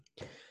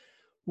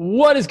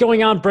What is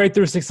going on,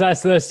 Breakthrough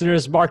Success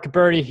listeners? Mark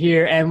Birdie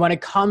here. And when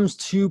it comes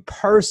to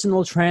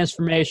personal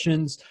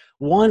transformations,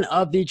 one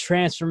of the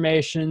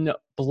transformation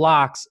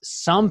blocks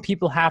some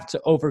people have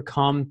to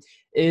overcome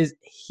is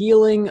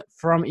healing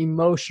from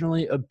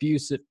emotionally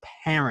abusive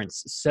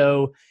parents.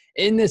 So,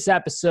 in this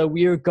episode,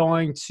 we are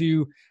going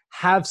to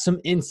have some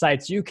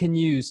insights you can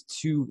use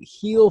to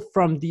heal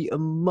from the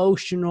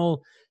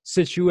emotional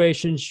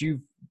situations you've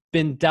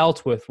been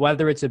dealt with,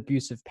 whether it's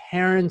abusive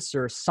parents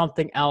or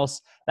something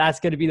else. That's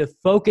going to be the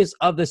focus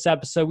of this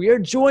episode. We are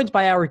joined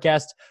by our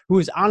guest who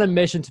is on a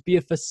mission to be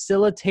a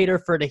facilitator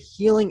for the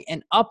healing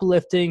and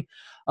uplifting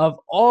of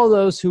all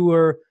those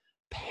who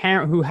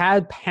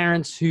had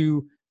parents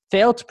who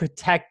failed to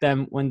protect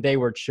them when they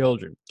were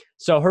children.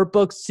 So her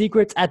book,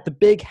 Secrets at the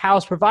Big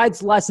House,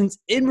 provides lessons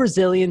in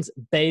resilience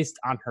based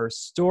on her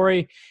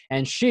story.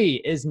 And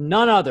she is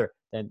none other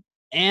than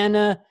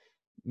Anna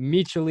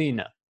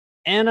Michelina.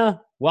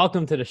 Anna,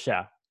 welcome to the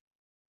show.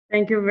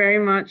 Thank you very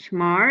much,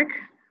 Mark.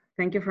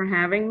 Thank you for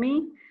having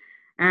me.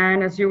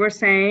 And as you were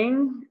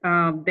saying,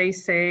 they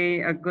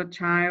say a good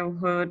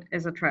childhood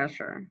is a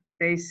treasure.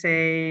 They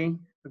say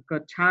a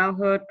good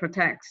childhood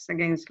protects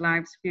against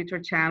life's future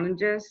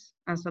challenges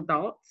as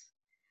adults.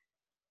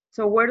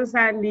 So where does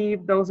that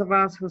leave those of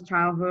us whose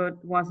childhood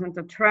wasn't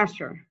a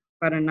treasure,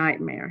 but a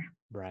nightmare?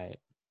 Right.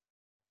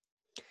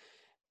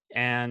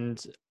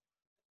 And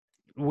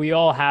we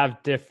all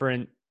have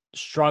different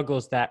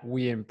struggles that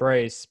we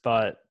embrace,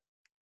 but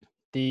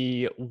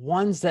the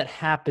ones that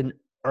happen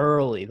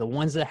early, the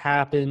ones that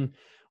happen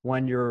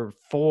when you're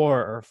 4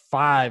 or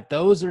 5,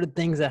 those are the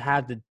things that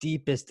have the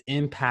deepest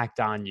impact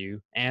on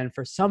you. And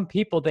for some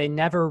people, they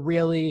never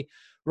really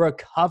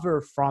recover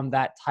from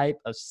that type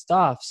of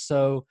stuff.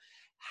 So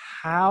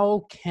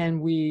how can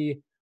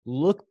we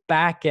look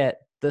back at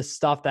the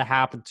stuff that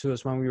happened to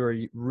us when we were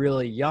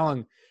really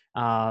young,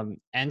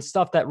 and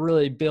stuff that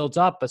really builds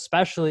up,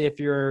 especially if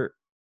you're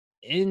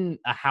in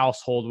a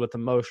household with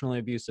emotionally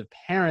abusive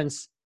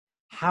parents?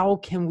 How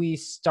can we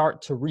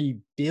start to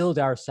rebuild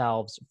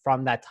ourselves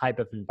from that type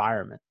of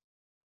environment?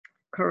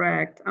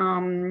 Correct.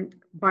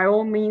 By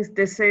all means,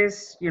 this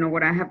is,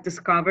 what I have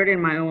discovered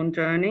in my own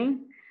journey.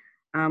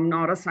 I'm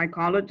not a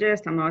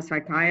psychologist. I'm not a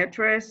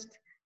psychiatrist.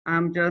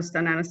 I'm just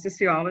an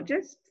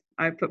anesthesiologist.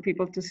 I put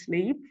people to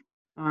sleep.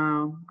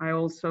 I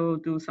also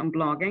do some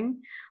blogging,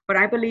 but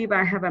I believe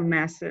I have a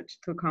message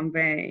to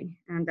convey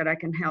and that I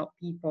can help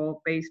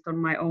people based on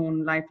my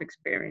own life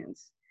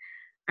experience.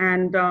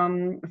 And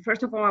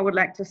first of all, I would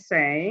like to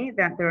say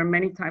that there are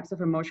many types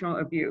of emotional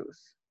abuse.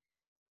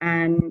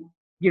 And,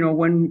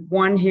 when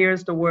one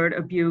hears the word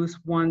abuse,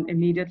 one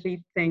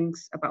immediately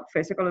thinks about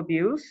physical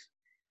abuse.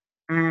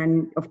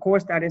 And of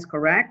course, that is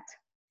correct.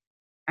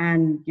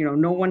 And,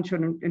 no one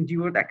should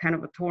endure that kind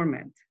of a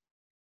torment.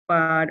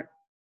 But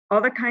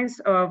other kinds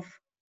of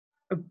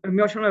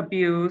emotional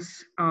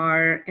abuse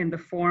are in the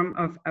form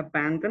of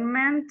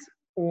abandonment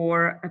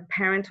or a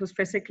parent who's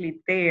physically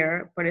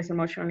there but is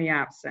emotionally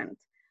absent.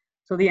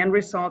 So the end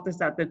result is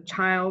that the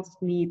child's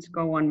needs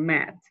go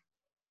unmet.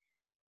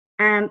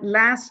 And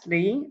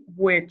lastly,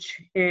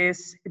 which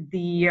is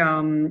the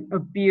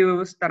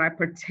abuse that I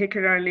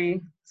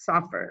particularly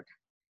suffered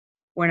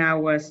when I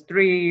was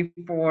 3,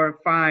 4,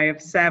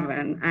 5,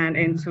 7, and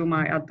into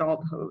my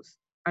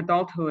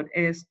adulthood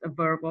is the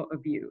verbal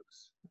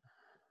abuse.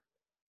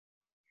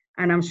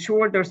 And I'm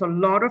sure there's a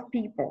lot of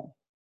people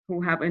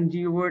who have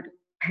endured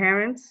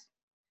parents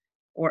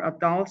or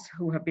adults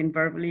who have been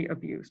verbally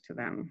abused to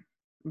them.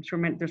 I'm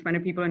sure there's many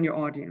people in your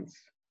audience.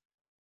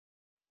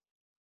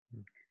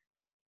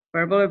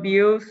 Verbal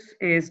abuse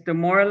is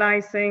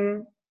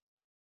demoralizing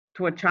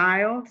to a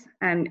child,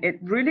 and it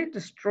really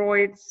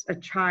destroys a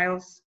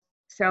child's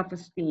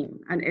self-esteem,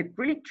 and it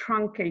really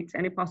truncates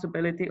any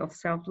possibility of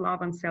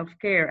self-love and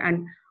self-care.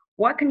 And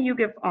what can you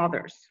give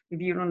others if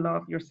you don't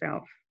love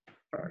yourself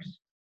first?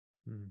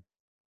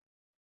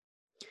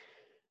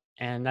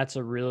 And that's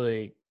a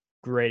really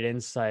great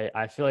insight.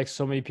 I feel like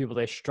so many people,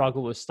 they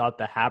struggle with stuff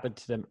that happened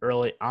to them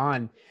early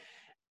on.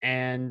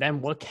 And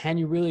then what can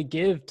you really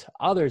give to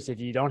others if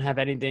you don't have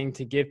anything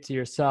to give to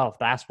yourself?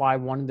 That's why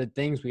one of the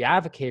things we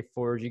advocate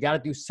for is you got to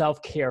do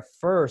self-care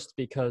first,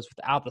 because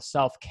without the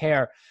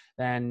self-care,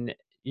 then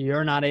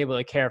you're not able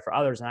to care for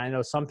others. And I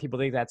know some people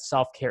think that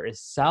self-care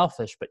is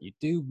selfish, but you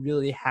do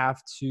really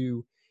have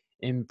to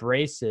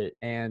embrace it.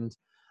 And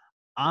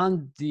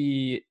on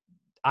the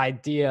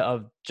idea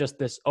of just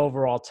this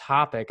overall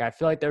topic, I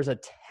feel like there's a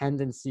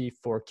tendency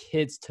for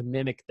kids to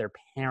mimic their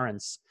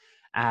parents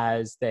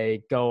as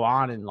they go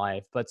on in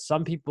life. But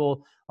some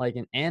people, like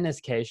in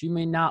Anna's case, you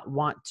may not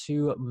want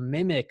to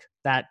mimic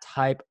that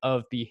type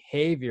of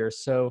behavior.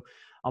 So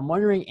I'm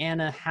wondering,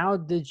 Anna, how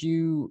did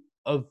you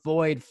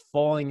avoid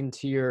falling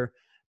into your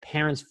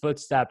parents'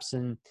 footsteps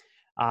and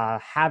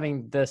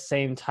having the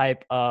same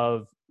type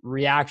of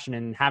reaction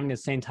and having the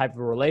same type of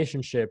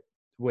relationship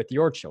with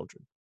your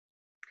children?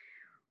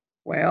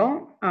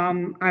 Well,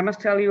 I must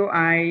tell you,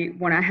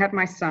 when I had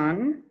my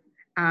son,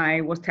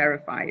 I was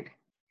terrified.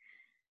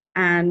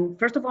 And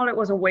first of all, it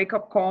was a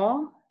wake-up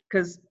call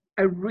because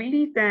I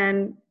really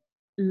then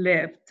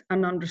lived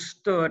and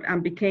understood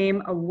and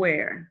became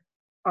aware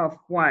of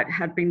what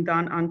had been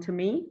done unto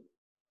me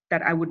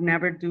that I would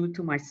never do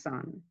to my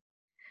son.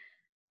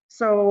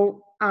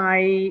 So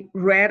I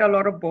read a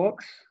lot of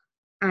books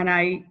and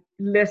I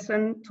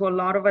listened to a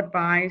lot of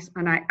advice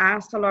and I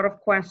asked a lot of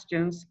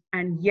questions.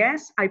 And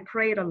yes, I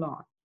prayed a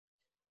lot.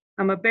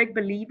 I'm a big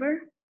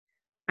believer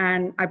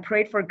and I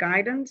prayed for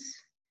guidance.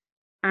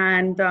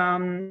 And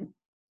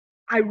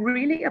I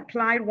really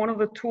applied one of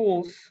the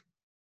tools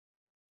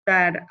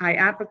that I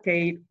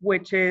advocate,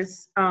 which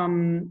is,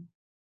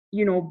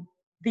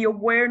 the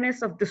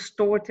awareness of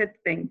distorted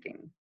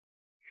thinking.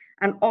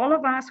 And all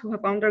of us who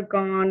have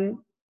undergone,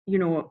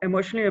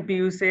 emotionally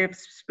abusive,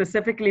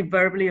 specifically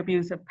verbally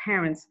abusive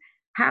parents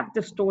have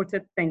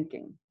distorted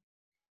thinking.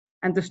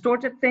 And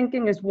distorted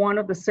thinking is one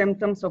of the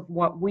symptoms of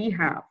what we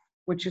have,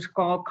 which is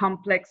called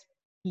complex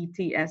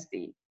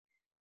PTSD.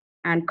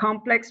 And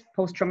complex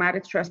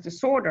post-traumatic stress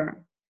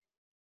disorder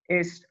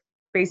is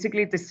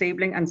basically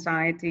disabling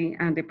anxiety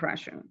and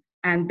depression.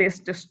 And this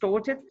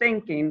distorted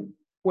thinking,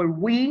 where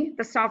we,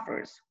 the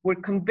sufferers, we're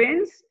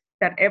convinced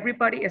that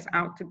everybody is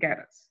out to get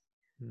us.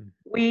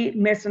 We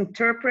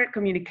misinterpret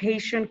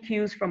communication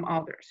cues from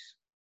others.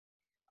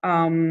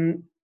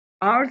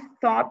 Our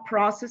thought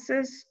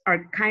processes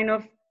are kind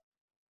of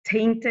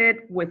tainted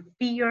with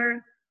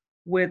fear,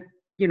 with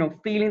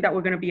feeling that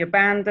we're going to be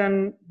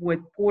abandoned, with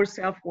poor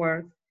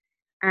self-worth.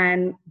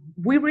 And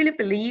we really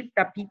believe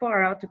that people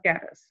are out to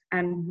get us.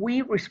 And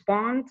we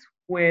respond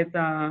with,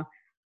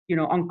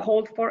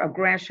 uncalled for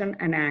aggression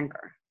and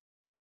anger.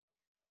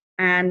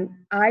 And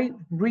I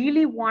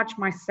really watch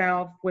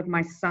myself with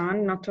my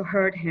son, not to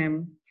hurt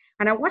him.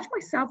 And I watch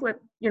myself with,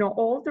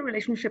 all the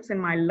relationships in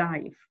my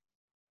life.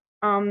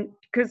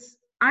 Because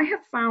I have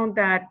found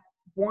that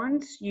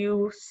once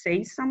you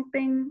say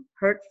something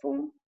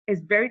hurtful,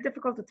 it's very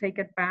difficult to take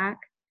it back.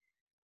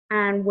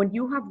 And when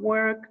you have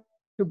work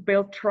to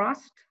build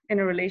trust in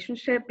a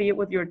relationship, be it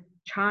with your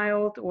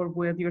child or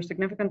with your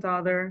significant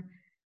others,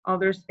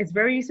 it's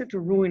very easy to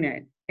ruin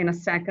it in a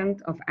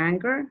second of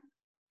anger.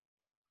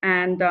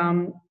 And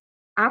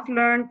I've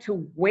learned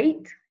to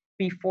wait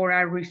before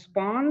I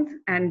respond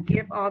and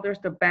give others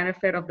the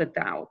benefit of the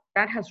doubt.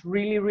 That has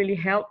really, really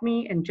helped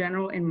me in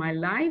general in my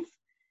life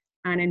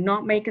and in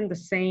not making the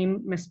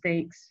same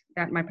mistakes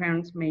that my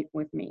parents made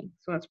with me.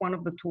 So that's one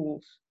of the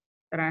tools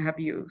that I have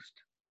used.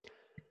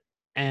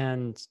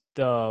 And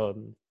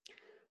the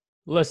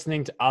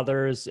listening to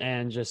others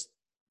and just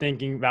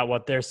thinking about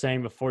what they're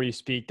saying before you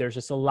speak, there's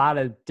just a lot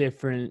of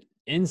different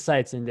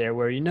insights in there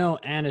where,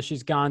 Anna,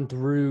 she's gone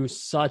through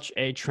such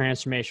a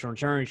transformational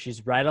journey.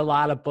 She's read a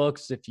lot of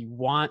books. If you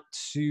want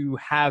to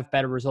have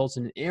better results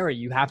in an area,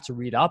 you have to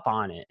read up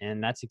on it.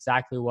 And that's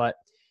exactly what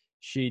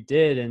she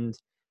did. And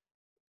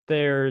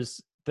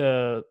there's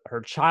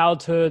her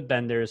childhood,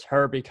 then there's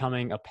her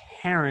becoming a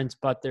parent,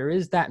 but there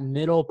is that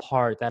middle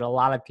part that a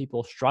lot of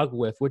people struggle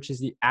with, which is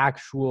the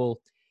actual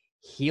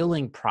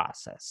healing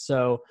process.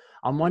 So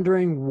I'm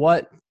wondering,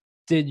 what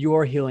did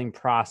your healing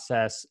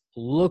process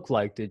look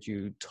like? Did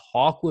you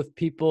talk with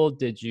people?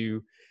 Did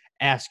you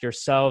ask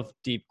yourself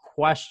deep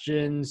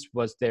questions?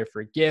 Was there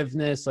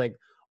forgiveness? Like,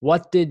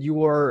 what did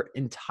your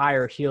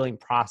entire healing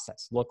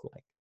process look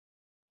like?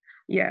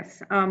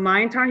 Yes, my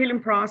entire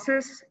healing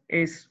process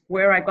is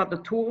where I got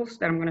the tools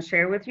that I'm going to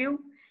share with you.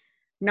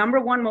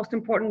 Number one, most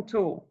important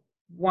tool,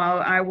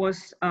 while I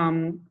was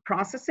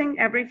processing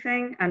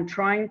everything and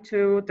trying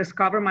to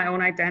discover my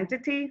own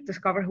identity,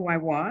 discover who I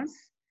was,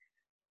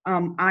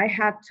 I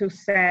had to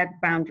set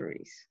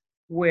boundaries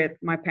with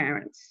my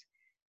parents.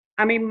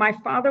 I mean, my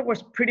father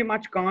was pretty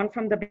much gone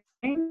from the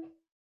beginning.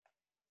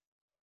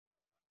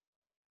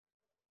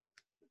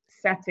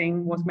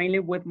 Setting was mainly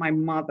with my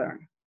mother,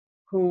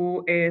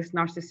 who is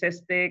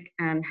narcissistic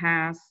and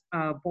has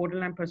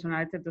borderline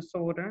personality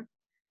disorder.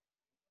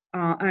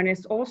 And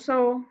is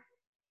also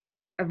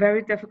a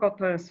very difficult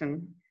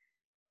person.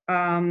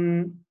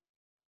 I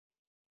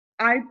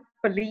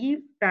believe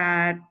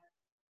that,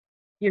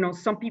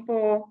 some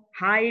people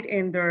hide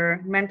in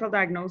their mental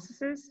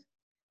diagnoses.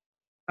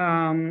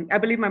 I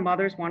believe my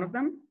mother is one of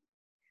them.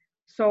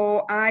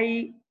 So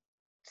I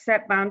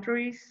set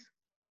boundaries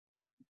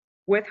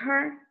with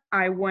her.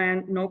 I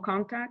went no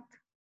contact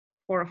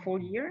for a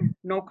full year,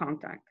 no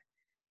contact.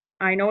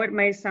 I know it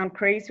may sound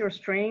crazy or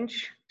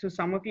strange to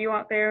some of you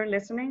out there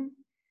listening,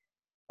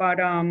 but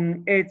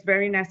it's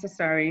very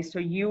necessary so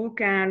you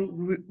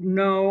can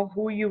know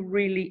who you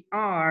really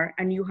are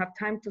and you have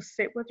time to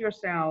sit with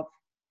yourself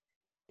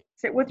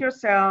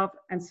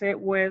and sit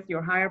with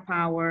your higher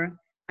power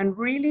and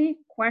really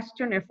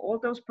question if all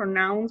those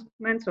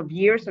pronouncements of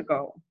years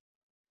ago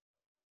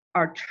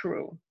are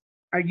true.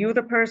 Are you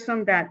the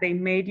person that they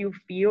made you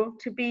feel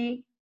to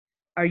be?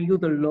 Are you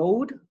the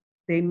load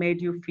they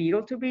made you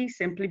feel to be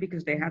simply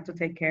because they had to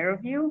take care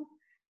of you?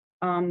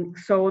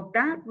 So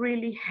that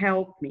really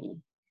helped me.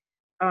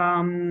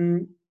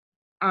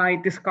 I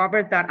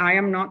discovered that I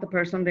am not the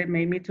person they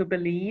made me to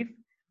believe.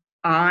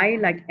 I,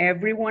 like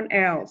everyone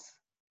else,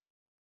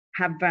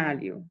 have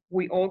value.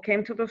 We all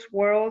came to this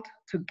world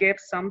to give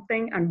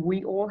something, and we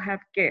all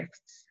have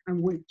gifts. And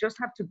we just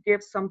have to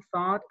give some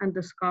thought and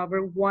discover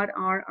what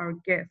are our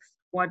gifts?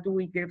 What do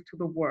we give to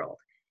the world?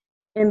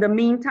 In the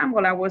meantime,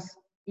 while I was,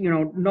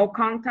 no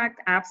contact,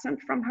 absent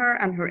from her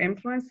and her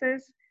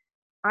influences,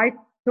 I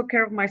took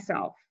care of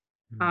myself.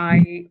 Mm. I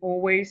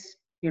always,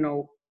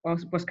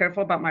 was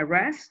careful about my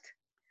rest.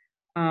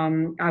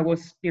 I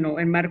was,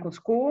 in medical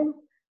school.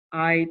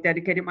 I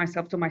dedicated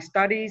myself to my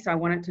studies. I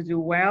wanted to do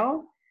well,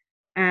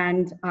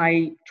 and I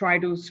try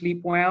to sleep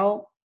well.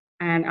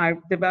 And I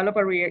developed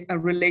a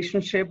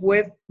relationship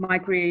with my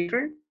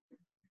creator.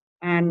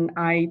 And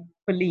I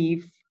believe,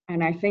 and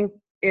I think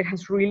it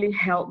has really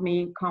helped me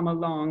come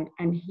along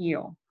and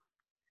heal.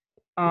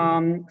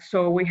 So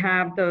we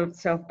have the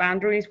self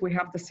boundaries, we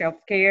have the self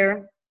care,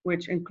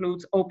 which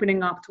includes opening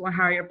up to a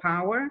higher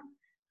power,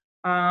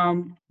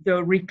 the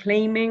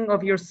reclaiming of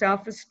your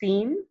self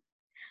esteem.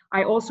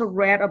 I also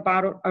read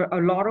about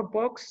a lot of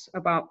books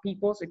about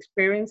people's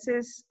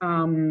experiences,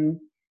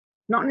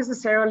 not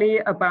necessarily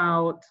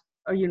about,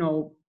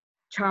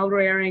 child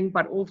rearing,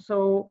 but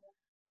also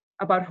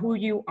about who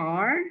you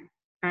are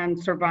and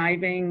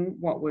surviving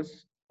what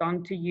was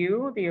done to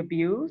you, the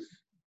abuse.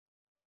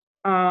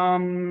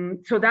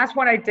 So that's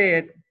what I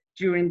did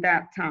during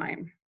that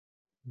time,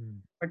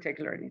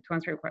 particularly, to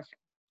answer your question.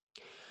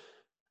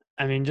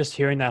 I mean, just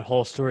hearing that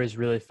whole story is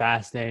really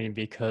fascinating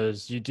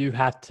because you do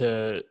have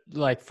to,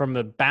 like, from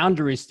a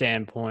boundary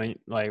standpoint,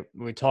 like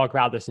we talk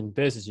about this in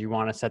business, you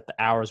want to set the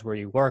hours where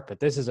you work, but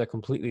this is a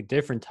completely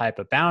different type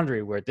of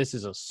boundary where this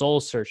is a soul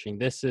searching.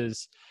 This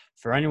is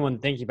for anyone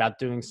thinking about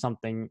doing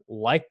something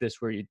like this,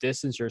 where you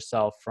distance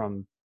yourself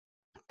from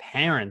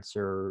parents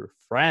or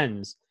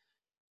friends.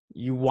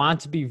 You want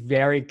to be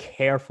very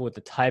careful with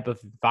the type of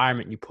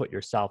environment you put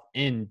yourself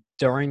in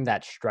during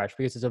that stretch,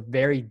 because it's a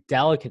very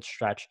delicate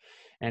stretch.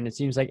 And it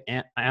seems like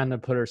Anna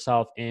put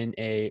herself in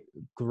a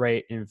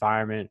great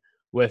environment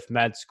with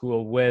med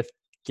school, with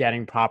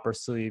getting proper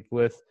sleep,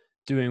 with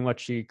doing what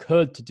she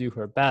could to do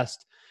her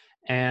best.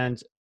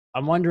 And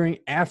I'm wondering,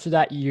 after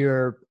that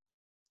year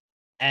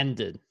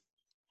ended,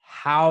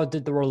 how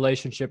did the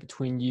relationship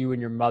between you and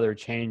your mother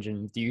change?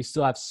 And do you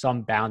still have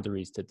some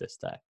boundaries to this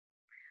day?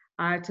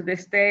 To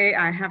this day,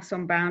 I have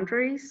some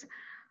boundaries.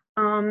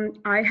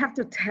 I have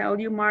to tell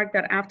you, Mark,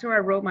 that after I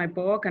wrote my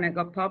book and it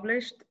got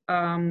published,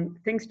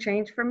 things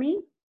changed for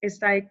me.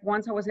 It's like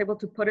once I was able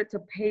to put it to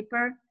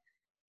paper,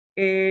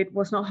 it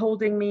was not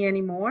holding me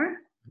anymore.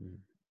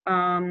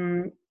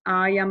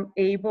 I am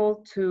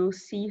able to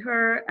see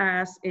her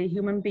as a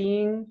human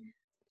being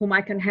whom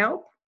I can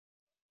help.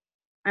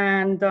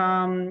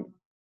 And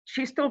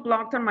she's still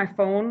blocked on my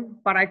phone,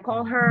 but I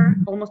call her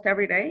almost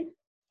every day.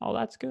 Oh,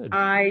 that's good.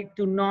 I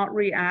do not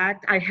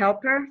react. I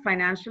help her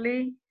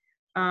financially.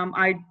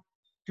 I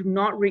do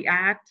not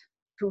react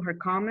to her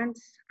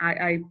comments.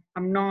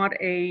 I'm not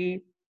a,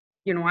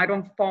 I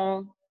don't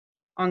fall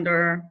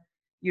under,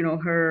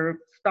 her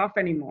stuff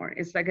anymore.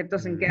 It's like it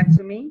doesn't get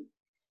to me,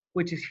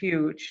 which is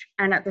huge.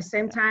 And at the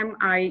same time,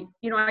 I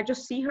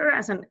just see her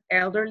as an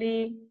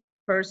elderly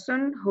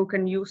person who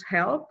can use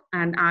help.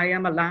 And I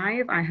am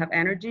alive. I have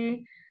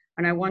energy,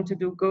 and I want to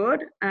do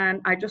good. And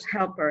I just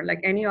help her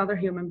like any other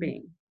human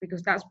being,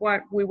 because that's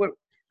what we were.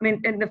 I mean,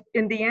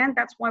 in the end,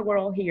 that's why we're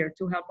all here,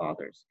 to help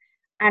others.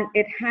 And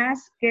it has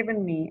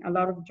given me a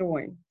lot of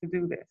joy to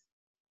do this,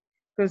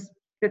 because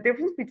the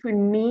difference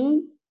between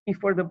me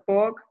before the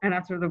book and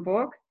after the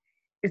book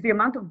is the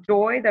amount of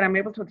joy that I'm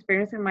able to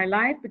experience in my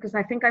life, because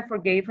I think I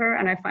forgave her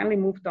and I finally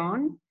moved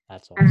on.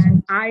 That's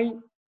awesome.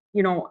 And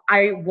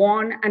I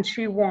won and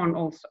she won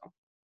also.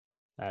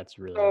 That's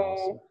really So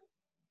awesome.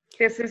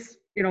 this is,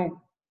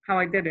 how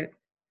I did it.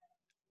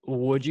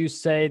 Would you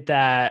say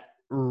that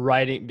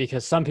writing,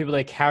 because some people,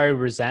 they carry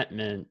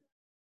resentment,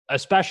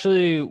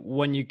 especially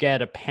when you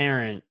get a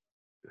parent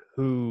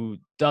who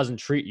doesn't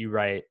treat you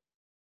right,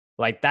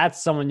 like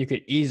that's someone you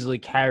could easily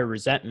carry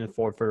resentment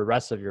for the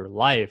rest of your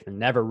life and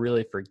never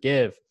really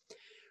forgive.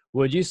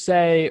 Would you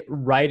say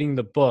writing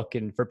the book,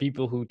 and for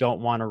people who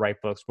don't want to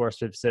write books, more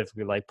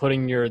specifically, like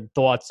putting your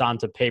thoughts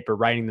onto paper,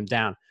 writing them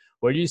down,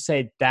 would you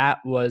say that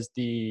was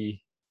the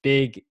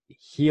big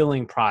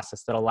healing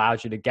process that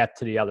allows you to get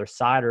to the other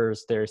side, or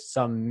is there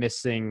some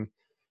missing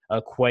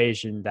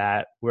equation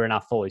that we're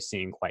not fully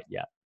seeing quite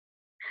yet?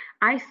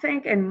 I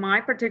think in my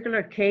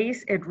particular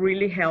case, it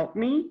really helped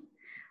me.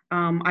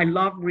 I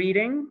love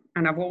reading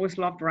and I've always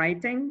loved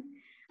writing.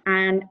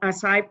 And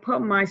as I put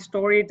my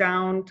story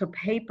down to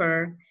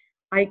paper,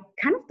 I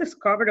kind of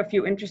discovered a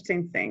few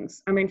interesting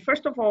things. I mean,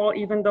 first of all,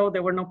 even though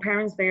there were no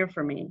parents there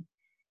for me,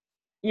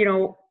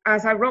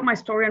 as I wrote my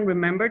story and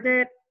remembered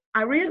it,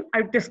 I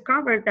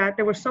discovered that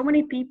there were so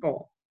many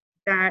people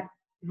that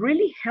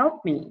really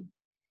helped me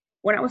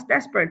when I was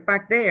desperate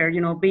back there,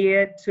 be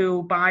it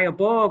to buy a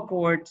book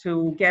or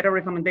to get a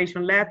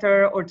recommendation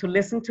letter or to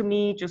listen to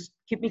me, just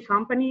keep me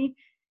company,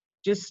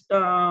 just,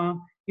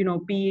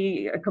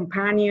 be a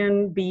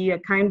companion, be a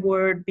kind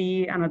word,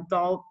 be an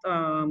adult,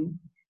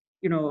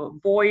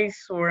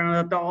 voice or an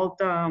adult,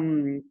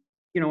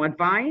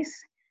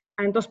 advice.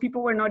 And those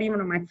people were not even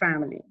in my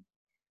family.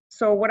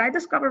 So what I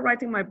discovered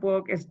writing my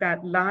book is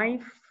that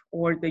life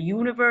or the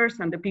universe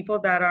and the people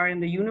that are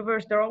in the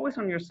universe, they're always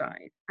on your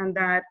side. And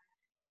that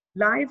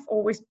life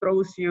always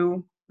throws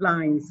you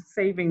lines,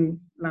 saving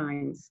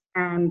lines.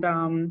 And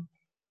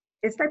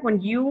it's like when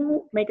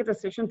you make a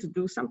decision to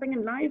do something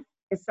in life,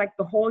 it's like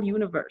the whole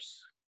universe.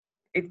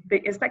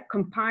 It's like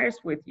conspires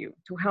with you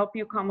to help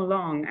you come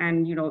along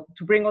and,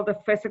 to bring all the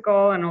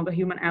physical and all the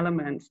human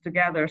elements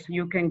together so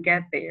you can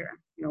get there,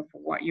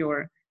 for what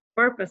your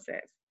purpose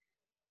is.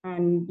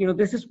 And,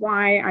 this is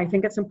why I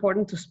think it's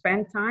important to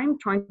spend time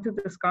trying to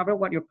discover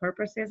what your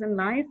purpose is in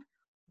life.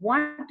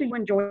 What do you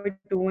enjoy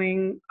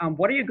doing?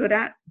 What are you good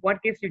at?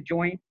 What gives you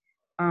joy?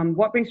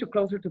 What brings you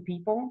closer to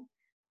people?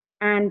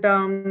 And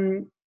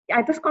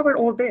I discovered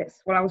all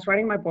this while I was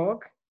writing my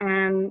book.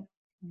 And,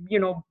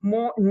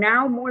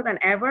 more than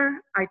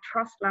ever, I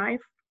trust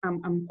life.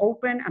 I'm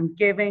open, I'm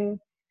giving.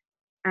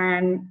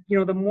 And,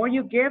 the more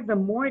you give, the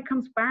more it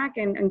comes back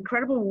in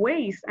incredible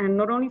ways. And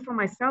not only for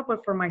myself,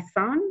 but for my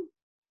son.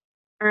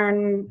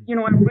 And,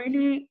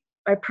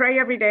 I pray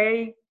every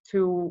day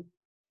to,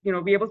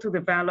 be able to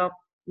develop,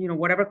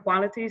 whatever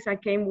qualities I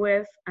came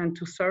with and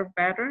to serve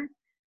better.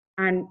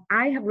 And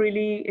I have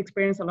really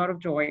experienced a lot of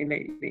joy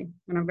lately,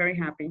 and I'm very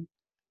happy.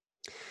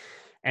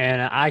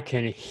 And I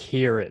can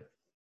hear it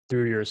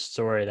through your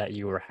story that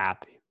you were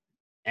happy.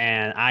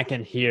 And I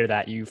can hear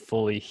that you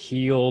fully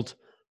healed.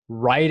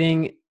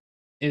 Writing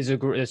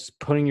is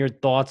putting your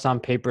thoughts on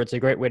paper. It's a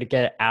great way to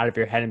get it out of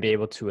your head and be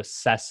able to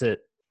assess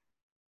it.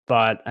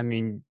 But I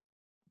mean,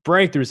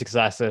 breakthrough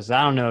successes,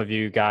 I don't know if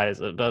you guys,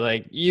 but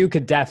like you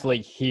could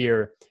definitely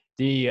hear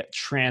the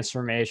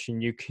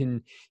transformation. You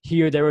can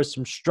hear there was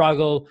some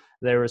struggle,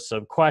 there was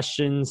some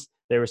questions,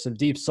 there was some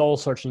deep soul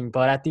searching,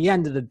 but at the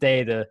end of the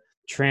day, the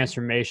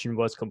transformation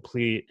was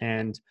complete.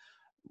 And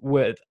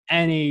with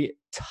any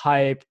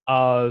type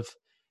of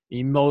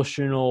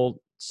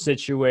emotional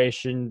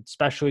situation,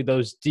 especially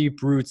those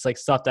deep roots, like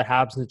stuff that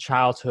happens in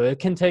childhood, it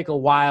can take a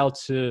while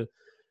to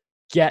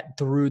get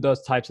through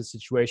those types of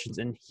situations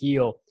and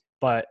heal.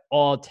 But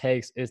all it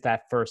takes is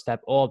that first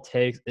step. All it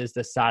takes is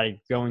deciding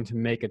you're going to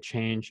make a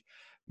change.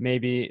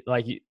 Maybe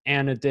like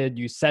Anna did,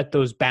 you set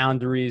those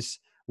boundaries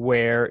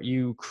where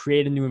you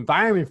create a new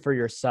environment for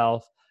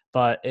yourself,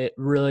 but it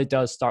really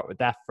does start with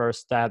that first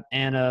step.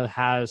 Anna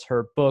has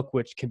her book,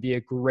 which can be a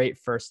great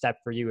first step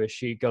for you as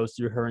she goes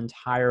through her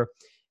entire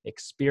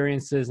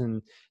experiences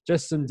and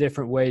just some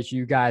different ways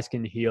you guys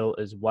can heal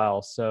as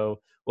well. So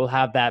we'll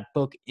have that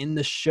book in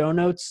the show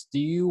notes. Do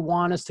you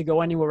want us to go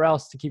anywhere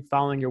else to keep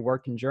following your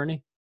work and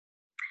journey?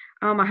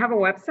 I have a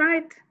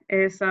website.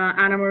 It's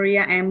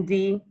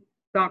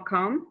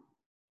annamariamd.com.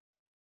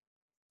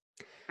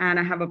 And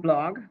I have a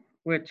blog,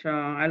 which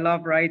I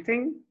love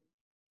writing.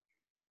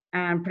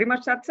 And pretty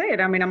much that's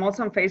it. I mean, I'm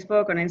also on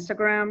Facebook, on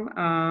Instagram.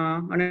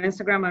 On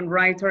Instagram, I'm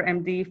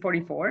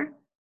WriterMD44.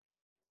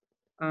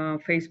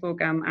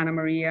 Facebook, I'm Ana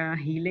Maria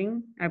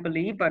Healing, I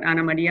believe, but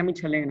Ana Maria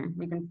Michelena.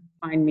 You can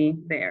find me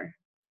there.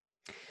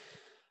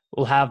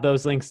 We'll have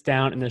those links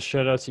down in the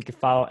show notes so you can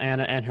follow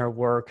Anna and her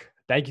work.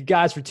 Thank you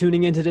guys for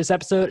tuning into this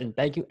episode, and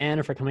thank you,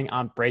 Anna, for coming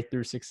on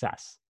Breakthrough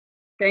Success.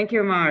 Thank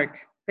you, Mark.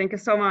 Thank you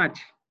so much.